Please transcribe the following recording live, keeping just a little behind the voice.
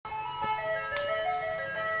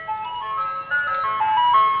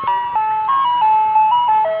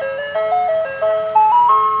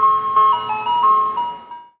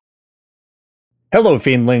Hello,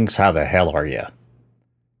 Fiendlings, how the hell are you?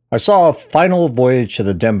 I saw a Final Voyage to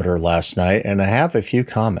the Demeter last night, and I have a few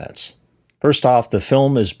comments. First off, the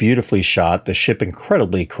film is beautifully shot, the ship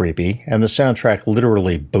incredibly creepy, and the soundtrack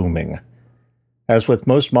literally booming. As with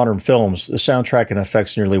most modern films, the soundtrack and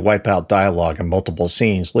effects nearly wipe out dialogue in multiple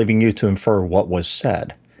scenes, leaving you to infer what was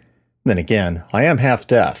said. Then again, I am half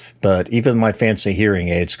deaf, but even my fancy hearing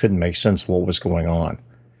aids couldn't make sense of what was going on.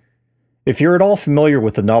 If you're at all familiar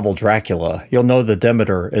with the novel Dracula, you'll know the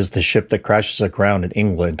Demeter is the ship that crashes aground in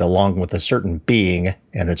England along with a certain being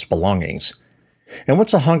and its belongings. And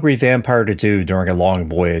what's a hungry vampire to do during a long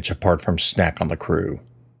voyage apart from snack on the crew?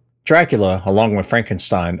 Dracula, along with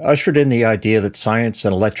Frankenstein, ushered in the idea that science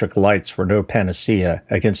and electric lights were no panacea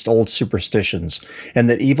against old superstitions,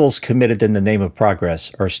 and that evils committed in the name of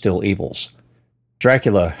progress are still evils.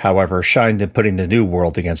 Dracula, however, shined in putting the new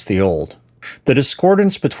world against the old. The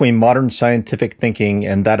discordance between modern scientific thinking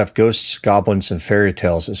and that of ghosts, goblins, and fairy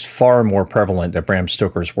tales is far more prevalent in Bram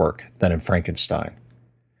Stoker's work than in Frankenstein.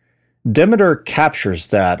 Demeter captures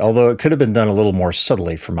that, although it could have been done a little more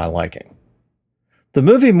subtly for my liking. The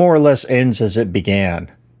movie more or less ends as it began,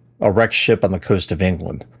 a wrecked ship on the coast of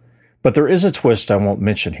England, but there is a twist I won't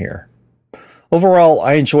mention here. Overall,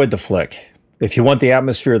 I enjoyed the flick. If you want the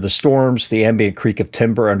atmosphere of the storms, the ambient creak of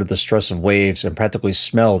timber under the stress of waves, and practically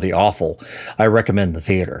smell the awful, I recommend the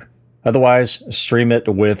theater. Otherwise, stream it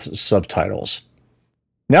with subtitles.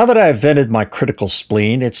 Now that I have vented my critical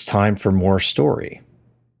spleen, it's time for more story.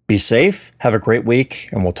 Be safe, have a great week,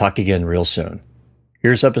 and we'll talk again real soon.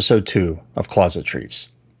 Here's episode 2 of Closet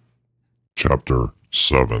Treats. Chapter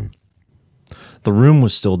 7. The room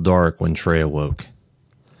was still dark when Trey awoke.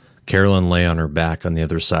 Carolyn lay on her back on the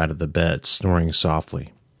other side of the bed, snoring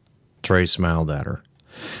softly. Trey smiled at her.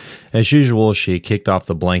 As usual, she kicked off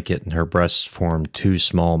the blanket and her breasts formed 2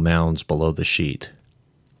 small mounds below the sheet.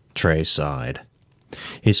 Trey sighed.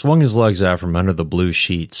 He swung his legs out from under the blue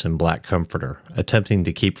sheets and black comforter, attempting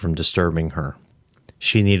to keep from disturbing her.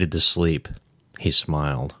 She needed to sleep. He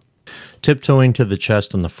smiled. Tiptoeing to the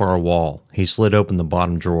chest on the far wall, he slid open the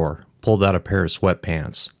bottom drawer, pulled out a pair of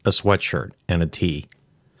sweatpants, a sweatshirt, and a tee.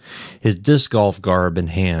 His disc golf garb in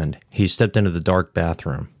hand, he stepped into the dark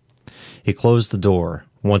bathroom. He closed the door,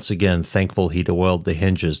 once again thankful he'd oiled the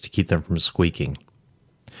hinges to keep them from squeaking.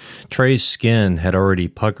 Trey's skin had already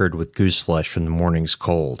puckered with goose flesh from the morning's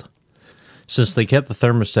cold. Since they kept the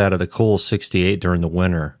thermostat at a cool 68 during the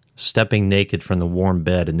winter, stepping naked from the warm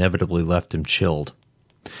bed inevitably left him chilled.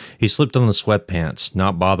 He slipped on the sweatpants,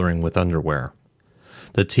 not bothering with underwear.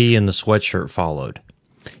 The tee and the sweatshirt followed.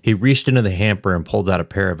 He reached into the hamper and pulled out a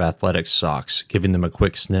pair of athletic socks, giving them a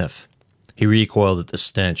quick sniff. He recoiled at the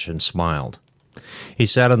stench and smiled. He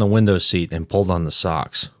sat on the window seat and pulled on the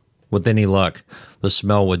socks. With any luck, the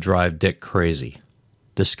smell would drive Dick crazy.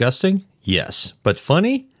 Disgusting? Yes. But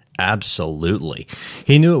funny? Absolutely.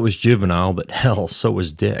 He knew it was juvenile, but hell, so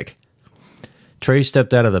was Dick. Trey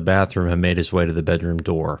stepped out of the bathroom and made his way to the bedroom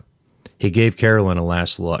door. He gave Carolyn a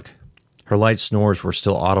last look. Her light snores were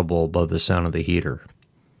still audible above the sound of the heater.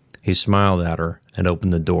 He smiled at her and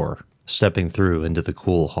opened the door, stepping through into the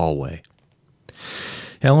cool hallway.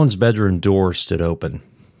 Helen's bedroom door stood open.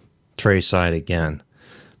 Trey sighed again.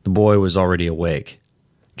 The boy was already awake.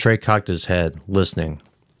 Trey cocked his head, listening.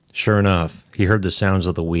 Sure enough, he heard the sounds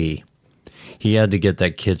of the Wii. He had to get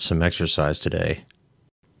that kid some exercise today.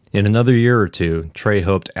 In another year or two, Trey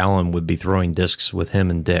hoped Alan would be throwing discs with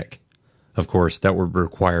him and Dick. Of course, that would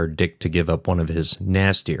require Dick to give up one of his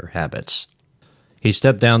nastier habits. He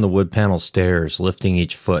stepped down the wood panel stairs, lifting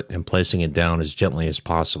each foot and placing it down as gently as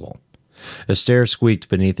possible. A stair squeaked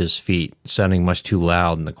beneath his feet, sounding much too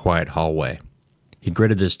loud in the quiet hallway. He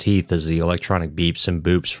gritted his teeth as the electronic beeps and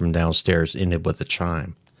boops from downstairs ended with a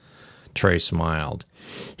chime. Trey smiled.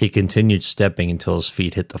 He continued stepping until his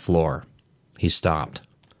feet hit the floor. He stopped.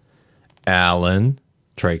 "Alan,"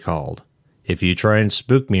 Trey called. "If you try and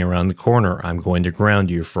spook me around the corner, I'm going to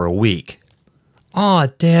ground you for a week." "Aw,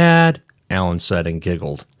 Dad," Alan said and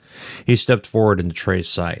giggled. He stepped forward into Trey's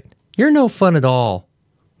sight. "You're no fun at all."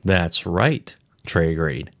 "That's right," Trey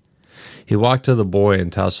agreed. He walked to the boy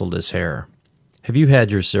and tousled his hair. "Have you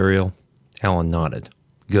had your cereal?" Alan nodded.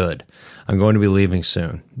 "Good. I'm going to be leaving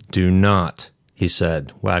soon. Do not," he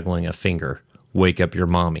said, waggling a finger, "wake up your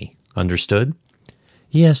mommy. Understood?"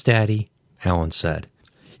 "Yes, Daddy," Alan said.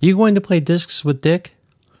 "You going to play discs with Dick?"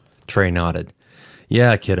 Trey nodded.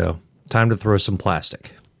 "Yeah, kiddo. Time to throw some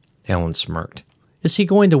plastic." Alan smirked. "Is he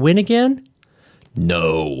going to win again?"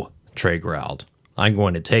 "No," Trey growled. "I'm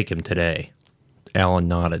going to take him today." Alan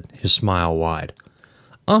nodded, his smile wide.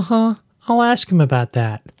 "Uh-huh. I'll ask him about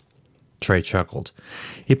that." Trey chuckled.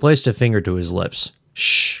 He placed a finger to his lips.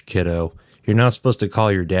 "Shh, kiddo. You're not supposed to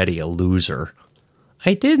call your daddy a loser.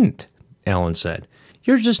 I didn't, Alan said.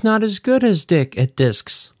 You're just not as good as Dick at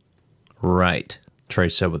discs. Right, Trey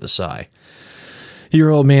said with a sigh. Your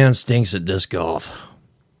old man stinks at disc golf.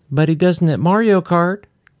 But he doesn't at Mario Kart.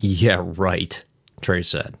 Yeah, right, Trey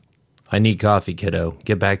said. I need coffee, kiddo.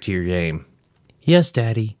 Get back to your game. Yes,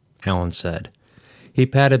 Daddy, Alan said. He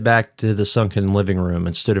padded back to the sunken living room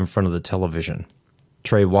and stood in front of the television.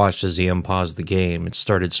 Trey watched as he unpaused the game and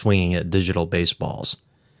started swinging at digital baseballs.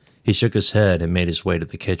 He shook his head and made his way to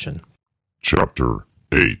the kitchen. Chapter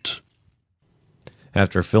 8.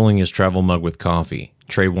 After filling his travel mug with coffee,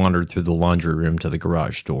 Trey wandered through the laundry room to the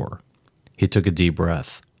garage door. He took a deep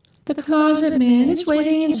breath. The closet man is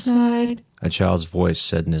waiting inside, a child's voice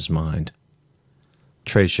said in his mind.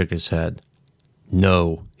 Trey shook his head.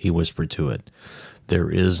 No, he whispered to it. There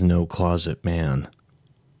is no closet man.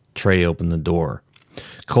 Trey opened the door.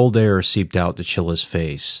 Cold air seeped out to chill his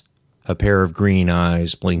face. A pair of green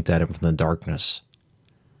eyes blinked at him from the darkness.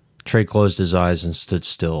 Trey closed his eyes and stood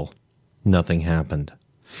still. Nothing happened.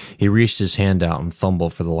 He reached his hand out and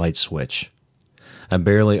fumbled for the light switch. A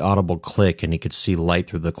barely audible click and he could see light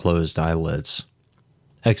through the closed eyelids.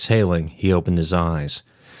 Exhaling, he opened his eyes.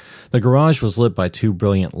 The garage was lit by 2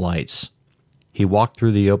 brilliant lights. He walked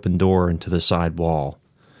through the open door into the side wall.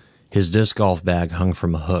 His disc golf bag hung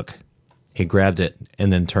from a hook. He grabbed it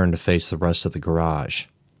and then turned to face the rest of the garage.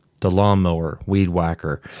 The lawnmower, weed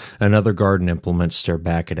whacker, and other garden implements stared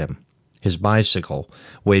back at him. His bicycle,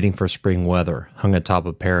 waiting for spring weather, hung atop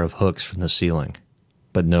a pair of hooks from the ceiling.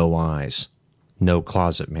 But no eyes. No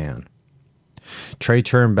closet man. Trey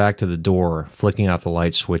turned back to the door, flicking out the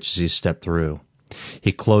light switch as he stepped through.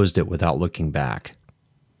 He closed it without looking back.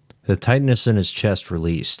 The tightness in his chest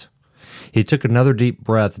released. He took another deep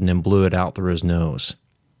breath and then blew it out through his nose.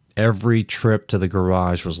 Every trip to the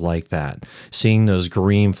garage was like that, seeing those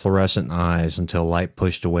green fluorescent eyes until light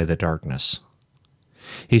pushed away the darkness.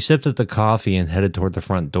 He sipped at the coffee and headed toward the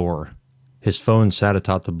front door. His phone sat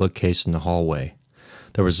atop the bookcase in the hallway.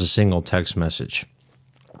 There was a single text message.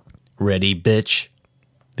 Ready, bitch?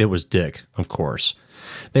 It was Dick, of course.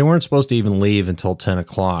 They weren't supposed to even leave until 10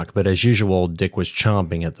 o'clock, but as usual, Dick was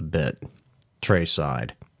chomping at the bit. Trey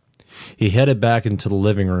sighed. He headed back into the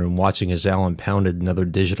living room, watching as Alan pounded another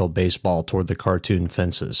digital baseball toward the cartoon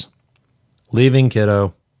fences. Leaving,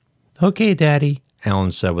 kiddo. Okay, Daddy,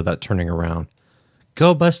 Alan said without turning around.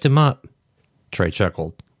 Go bust him up. Trey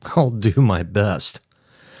chuckled. I'll do my best.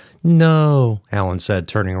 No, Alan said,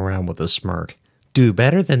 turning around with a smirk. Do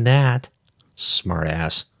better than that.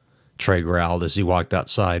 Smartass, Trey growled as he walked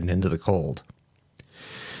outside and into the cold.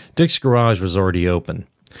 Dick's garage was already open.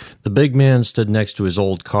 The big man stood next to his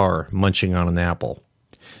old car, munching on an apple.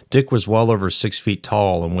 Dick was well over 6 feet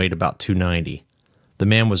tall and weighed about 290. The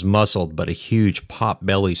man was muscled, but a huge pop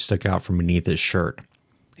belly stuck out from beneath his shirt.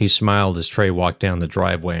 He smiled as Trey walked down the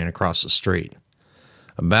driveway and across the street.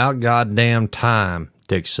 About goddamn time,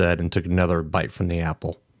 Dick said, and took another bite from the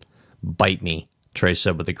apple. Bite me, Trey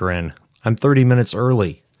said with a grin. I'm 30 minutes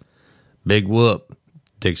early. Big whoop,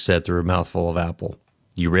 Dick said through a mouthful of apple.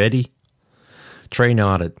 You ready? Trey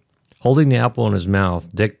nodded. Holding the apple in his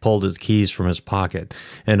mouth, Dick pulled his keys from his pocket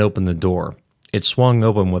and opened the door. It swung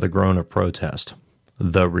open with a groan of protest.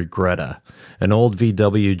 The Regretta, an old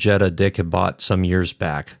VW Jetta Dick had bought some years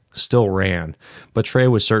back, still ran, but Trey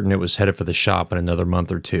was certain it was headed for the shop in another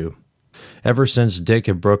month or two. Ever since Dick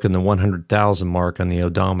had broken the 100,000 mark on the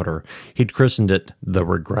odometer, he'd christened it the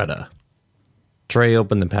Regretta. Trey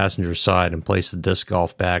opened the passenger side and placed the disc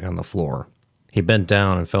golf bag on the floor. He bent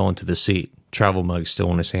down and fell into the seat, travel mug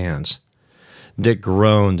still in his hands. Dick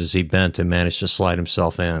groaned as he bent and managed to slide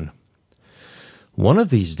himself in. One of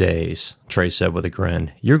these days, Trey said with a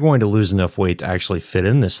grin, you're going to lose enough weight to actually fit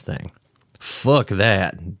in this thing. Fuck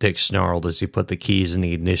that, Dick snarled as he put the keys in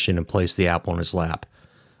the ignition and placed the apple in his lap.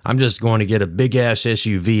 I'm just going to get a big-ass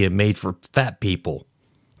SUV and made for fat people.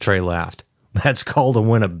 Trey laughed. That's called a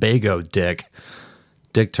Winnebago, Dick.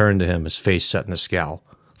 Dick turned to him, his face set in a scowl.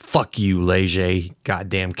 Fuck you, Leger,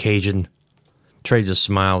 goddamn Cajun. Trey just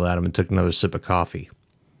smiled at him and took another sip of coffee.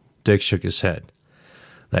 Dick shook his head.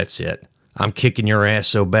 That's it. I'm kicking your ass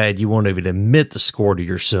so bad you won't even admit the score to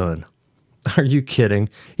your son. Are you kidding?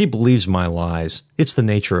 He believes my lies. It's the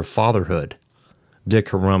nature of fatherhood. Dick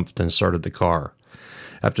harumphed and started the car.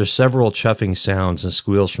 After several chuffing sounds and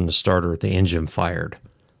squeals from the starter, the engine fired.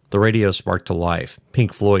 The radio sparked to life,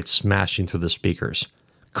 Pink Floyd smashing through the speakers.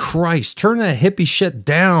 Christ, turn that hippie shit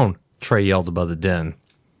down, Trey yelled above the din.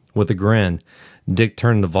 With a grin, Dick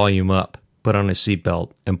turned the volume up, put on his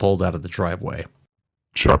seatbelt, and pulled out of the driveway.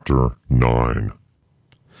 Chapter 9.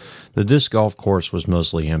 The disc golf course was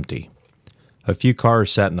mostly empty. A few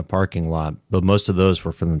cars sat in the parking lot, but most of those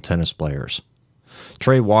were from the tennis players.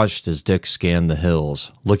 Trey watched as Dick scanned the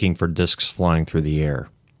hills, looking for discs flying through the air.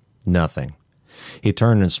 Nothing. He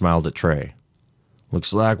turned and smiled at Trey.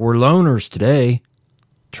 "Looks like we're loners today."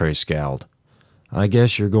 Trey scowled. "I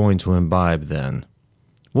guess you're going to imbibe then."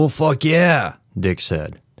 "Well, fuck yeah," Dick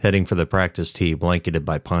said, heading for the practice tee blanketed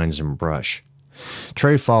by pines and brush.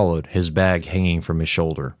 Trey followed, his bag hanging from his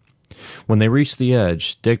shoulder. When they reached the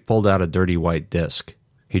edge, Dick pulled out a dirty white disc.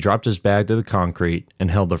 He dropped his bag to the concrete and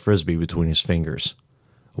held the frisbee between his fingers.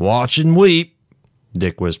 "Watch and weep,"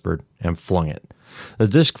 Dick whispered, and flung it. The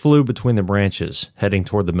disc flew between the branches, heading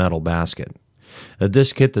toward the metal basket. The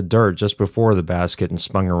disc hit the dirt just before the basket and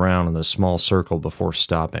spun around in a small circle before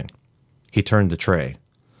stopping. He turned to Trey.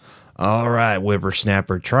 "All right,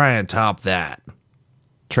 whippersnapper, try and top that."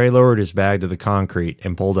 Trey lowered his bag to the concrete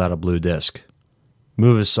and pulled out a blue disc.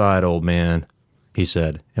 "Move aside, old man," he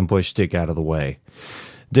said, and pushed Dick out of the way.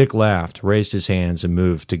 Dick laughed, raised his hands, and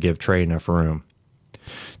moved to give Trey enough room.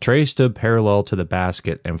 Trey stood parallel to the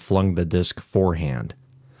basket and flung the disc forehand.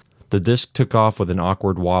 The disc took off with an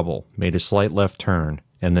awkward wobble, made a slight left turn,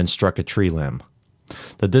 and then struck a tree limb.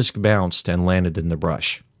 The disc bounced and landed in the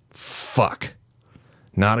brush. "Fuck.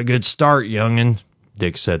 Not a good start, young'un,"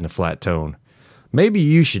 Dick said in a flat tone. "Maybe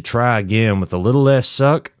you should try again with a little less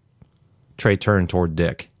suck." Trey turned toward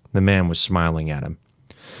Dick. The man was smiling at him.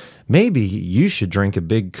 "Maybe you should drink a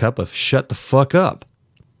big cup of shut the fuck up."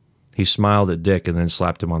 He smiled at Dick and then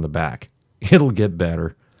slapped him on the back. "It'll get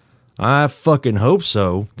better." "I fucking hope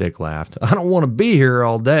so," Dick laughed. "I don't want to be here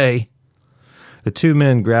all day." The two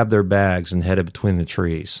men grabbed their bags and headed between the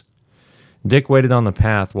trees. Dick waited on the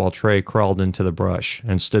path while Trey crawled into the brush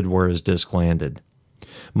and stood where his disc landed.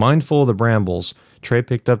 Mindful of the brambles, Trey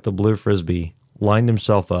picked up the blue frisbee, lined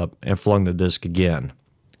himself up, and flung the disc again.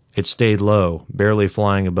 It stayed low, barely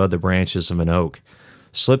flying above the branches of an oak,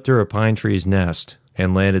 slipped through a pine tree's nest,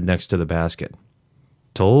 and landed next to the basket.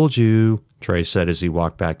 "Told you," Trey said as he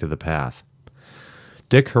walked back to the path.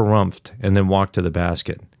 Dick harumphed and then walked to the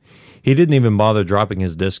basket. He didn't even bother dropping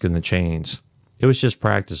his disc in the chains. It was just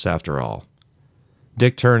practice after all.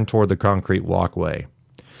 Dick turned toward the concrete walkway.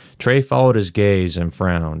 Trey followed his gaze and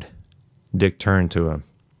frowned. Dick turned to him.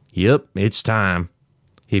 "Yep, it's time."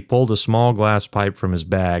 He pulled a small glass pipe from his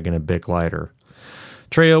bag and a Bic lighter.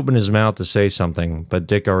 Trey opened his mouth to say something, but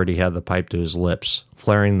Dick already had the pipe to his lips,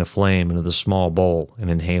 flaring the flame into the small bowl and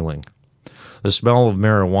inhaling. The smell of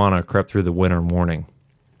marijuana crept through the winter morning.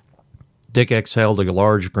 Dick exhaled a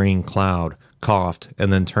large green cloud, coughed,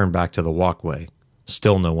 and then turned back to the walkway.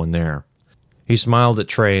 Still no one there. He smiled at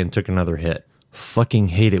Trey and took another hit. "Fucking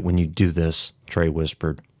hate it when you do this," Trey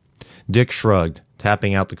whispered. Dick shrugged,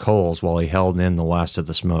 tapping out the coals while he held in the last of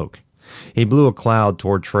the smoke. He blew a cloud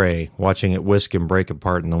toward Trey, watching it whisk and break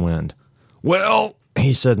apart in the wind. "Well,"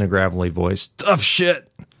 he said in a gravelly voice, "tough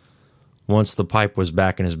shit." Once the pipe was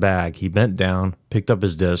back in his bag, he bent down, picked up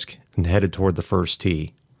his disc, and headed toward the first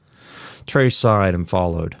tee. Trey sighed and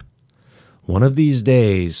followed. "One of these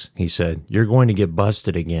days," he said, "you're going to get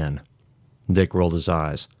busted again." Dick rolled his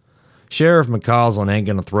eyes. "Sheriff McCausland ain't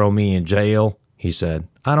going to throw me in jail," he said.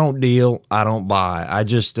 "I don't deal, I don't buy. I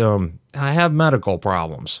just, I have medical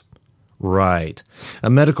problems." "Right. A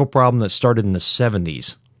medical problem that started in the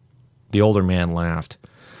 70s. The older man laughed.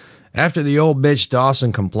 "After the old bitch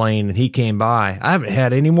Dawson complained and he came by, I haven't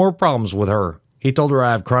had any more problems with her. He told her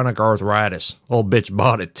I have chronic arthritis. Old bitch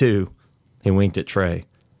bought it, too." He winked at Trey.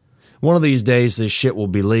 "One of these days this shit will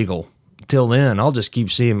be legal. Till then, I'll just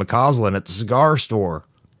keep seeing McCausland at the cigar store."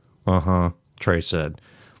 "Uh-huh," Trey said.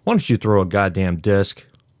 "Why don't you throw a goddamn disc?"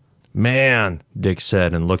 "Man," Dick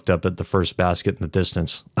said and looked up at the first basket in the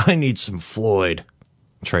distance. "I need some Floyd."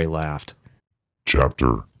 Trey laughed.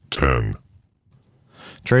 Chapter 10.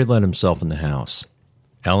 Trey let himself in the house.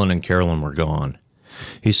 Ellen and Carolyn were gone.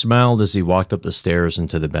 He smiled as he walked up the stairs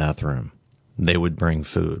into the bathroom. They would bring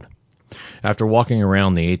food. After walking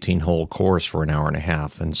around the 18-hole course for an hour and a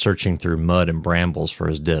half and searching through mud and brambles for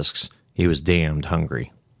his discs, he was damned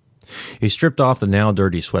hungry. He stripped off the now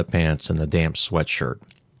dirty sweatpants and the damp sweatshirt.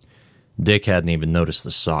 Dick hadn't even noticed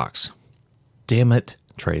the socks. Damn it,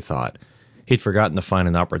 Trey thought. He'd forgotten to find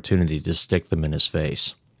an opportunity to stick them in his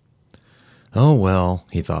face. Oh well,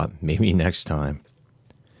 he thought, maybe next time.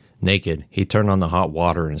 Naked, he turned on the hot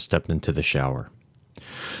water and stepped into the shower.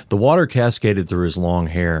 The water cascaded through his long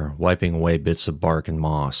hair, wiping away bits of bark and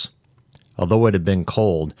moss. Although it had been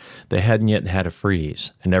cold, they hadn't yet had a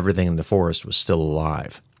freeze, and everything in the forest was still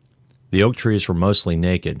alive. The oak trees were mostly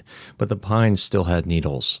naked, but the pines still had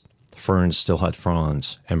needles. Ferns still had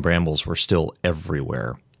fronds, and brambles were still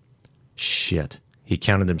everywhere. Shit, He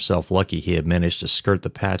counted himself lucky he had managed to skirt the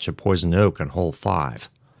patch of poison oak on hole 5.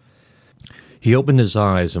 He opened his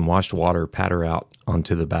eyes and watched water patter out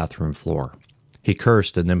onto the bathroom floor. He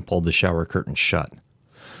cursed and then pulled the shower curtain shut.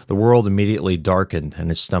 The world immediately darkened and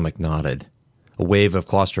his stomach knotted. A wave of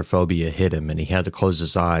claustrophobia hit him and he had to close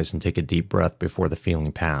his eyes and take a deep breath before the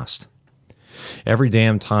feeling passed. Every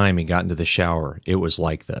damn time he got into the shower, it was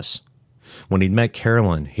like this. When he'd met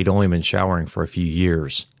Carolyn, he'd only been showering for a few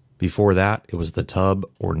years. Before that, it was the tub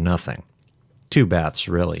or nothing. 2 baths,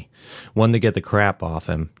 really. One to get the crap off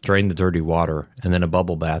him, drain the dirty water, and then a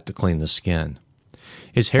bubble bath to clean the skin.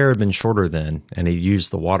 His hair had been shorter then, and he'd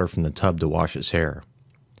used the water from the tub to wash his hair.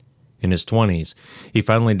 In his 20s, he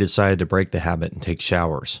finally decided to break the habit and take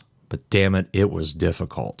showers. But damn it, it was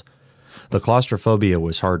difficult. The claustrophobia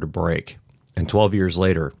was hard to break, and 12 years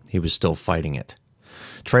later, he was still fighting it.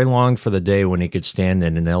 Trey longed for the day when he could stand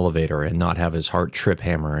in an elevator and not have his heart trip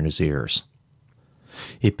hammer in his ears.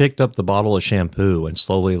 He picked up the bottle of shampoo and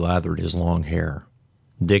slowly lathered his long hair.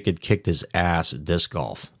 Dick had kicked his ass at disc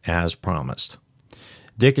golf, as promised.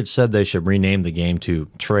 Dick had said they should rename the game to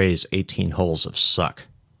Trey's 18 Holes of Suck.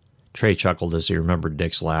 Trey chuckled as he remembered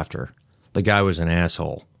Dick's laughter. The guy was an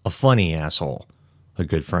asshole, a funny asshole, a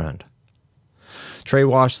good friend. Trey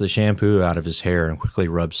washed the shampoo out of his hair and quickly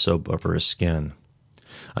rubbed soap over his skin.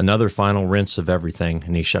 Another final rinse of everything,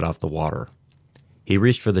 and he shut off the water. He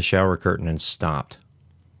reached for the shower curtain and stopped.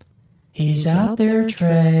 He's out there,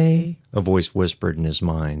 Trey. A voice whispered in his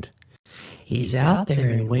mind. He's out there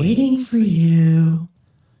and waiting for you.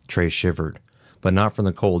 Trey shivered, but not from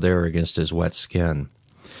the cold air against his wet skin.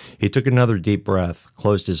 He took another deep breath,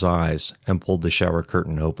 closed his eyes, and pulled the shower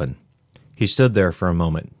curtain open. He stood there for a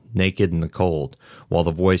moment, naked in the cold, while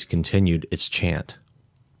the voice continued its chant.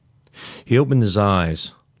 He opened his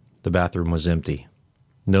eyes. The bathroom was empty.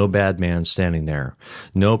 No bad man standing there,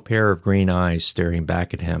 no pair of green eyes staring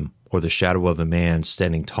back at him, or the shadow of a man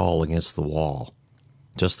standing tall against the wall.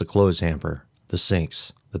 Just the clothes hamper, the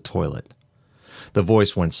sinks, the toilet. The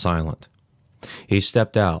voice went silent. He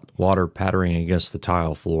stepped out, water pattering against the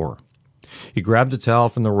tile floor. He grabbed a towel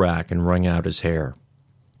from the rack and wrung out his hair.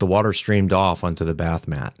 The water streamed off onto the bath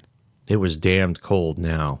mat. It was damned cold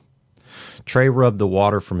now. Trey rubbed the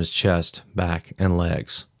water from his chest, back, and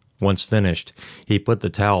legs. Once finished, he put the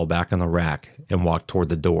towel back on the rack and walked toward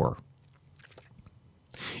the door.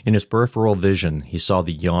 In his peripheral vision, he saw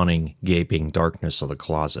the yawning, gaping darkness of the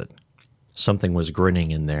closet. Something was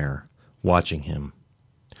grinning in there, watching him.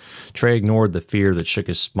 Trey ignored the fear that shook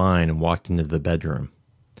his spine and walked into the bedroom.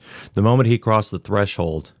 The moment he crossed the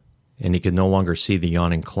threshold, and he could no longer see the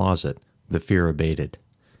yawning closet, the fear abated.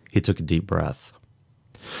 He took a deep breath.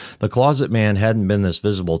 The closet man hadn't been this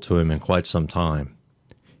visible to him in quite some time.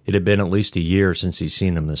 It had been at least a year since he'd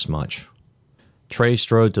seen him this much. Trey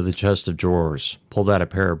strode to the chest of drawers, pulled out a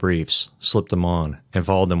pair of briefs, slipped them on, and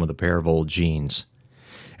followed them with a pair of old jeans.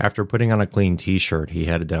 After putting on a clean t-shirt, he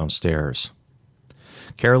headed downstairs.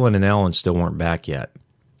 Carolyn and Alan still weren't back yet.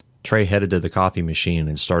 Trey headed to the coffee machine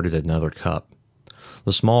and started another cup.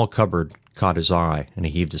 The small cupboard caught his eye, and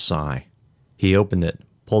he heaved a sigh. He opened it,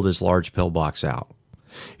 pulled his large pill box out.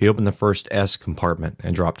 He opened the first S compartment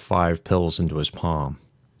and dropped 5 pills into his palm.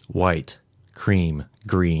 White, cream,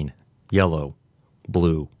 green, yellow,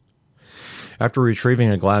 blue. After retrieving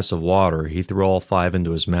a glass of water, he threw all 5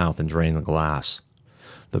 into his mouth and drained the glass.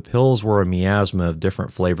 The pills were a miasma of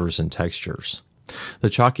different flavors and textures. The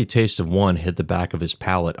chalky taste of one hit the back of his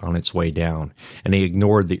palate on its way down, and he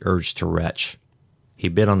ignored the urge to retch. He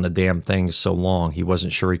bit on the damn things so long he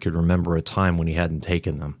wasn't sure he could remember a time when he hadn't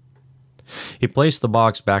taken them. He placed the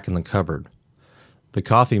box back in the cupboard. The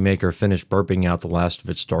coffee maker finished burping out the last of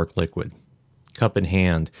its dark liquid. Cup in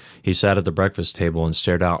hand, he sat at the breakfast table and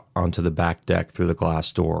stared out onto the back deck through the glass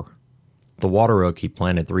door. The water oak he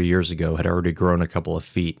planted 3 years ago had already grown a couple of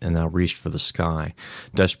feet and now reached for the sky,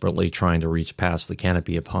 desperately trying to reach past the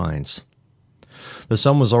canopy of pines. The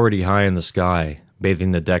sun was already high in the sky,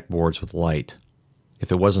 bathing the deck boards with light.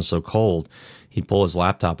 If it wasn't so cold, he'd pull his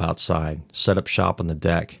laptop outside, set up shop on the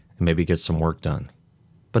deck, and maybe get some work done.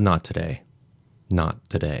 But not today. Not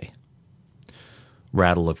today.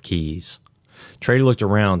 Rattle of keys. Trey looked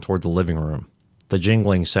around toward the living room. The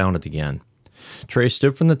jingling sounded again. Trey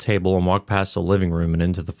stood from the table and walked past the living room and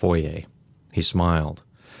into the foyer. He smiled.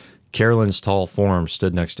 Carolyn's tall form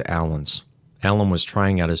stood next to Alan's. Alan was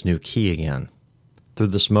trying out his new key again. Through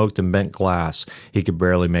the smoked and bent glass, he could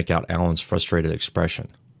barely make out Alan's frustrated expression.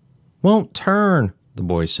 "Won't turn," the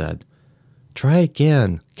boy said. "Try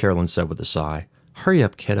again," Carolyn said with a sigh. "Hurry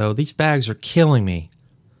up, kiddo. These bags are killing me."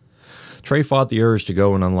 Trey fought the urge to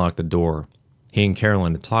go and unlock the door. He and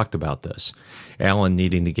Carolyn had talked about this, Alan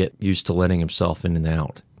needing to get used to letting himself in and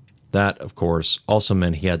out. That, of course, also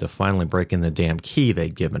meant he had to finally break in the damn key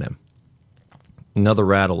they'd given him. Another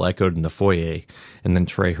rattle echoed in the foyer, and then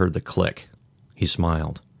Trey heard the click. He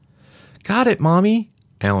smiled. "Got it, Mommy,"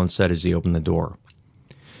 Alan said as he opened the door.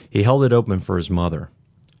 He held it open for his mother.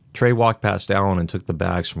 Trey walked past Alan and took the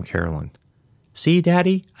bags from Carolyn. "See,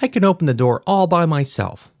 Daddy, I can open the door all by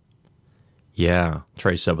myself." "Yeah,"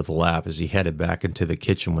 Trey said with a laugh as he headed back into the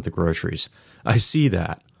kitchen with the groceries. "I see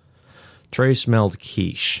that." Trey smelled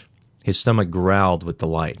quiche. His stomach growled with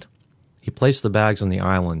delight. He placed the bags on the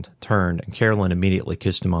island, turned, and Carolyn immediately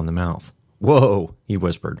kissed him on the mouth. "Whoa," he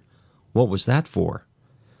whispered. "What was that for?"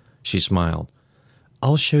 She smiled.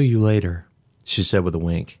 "I'll show you later," she said with a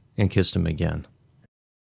wink, and kissed him again.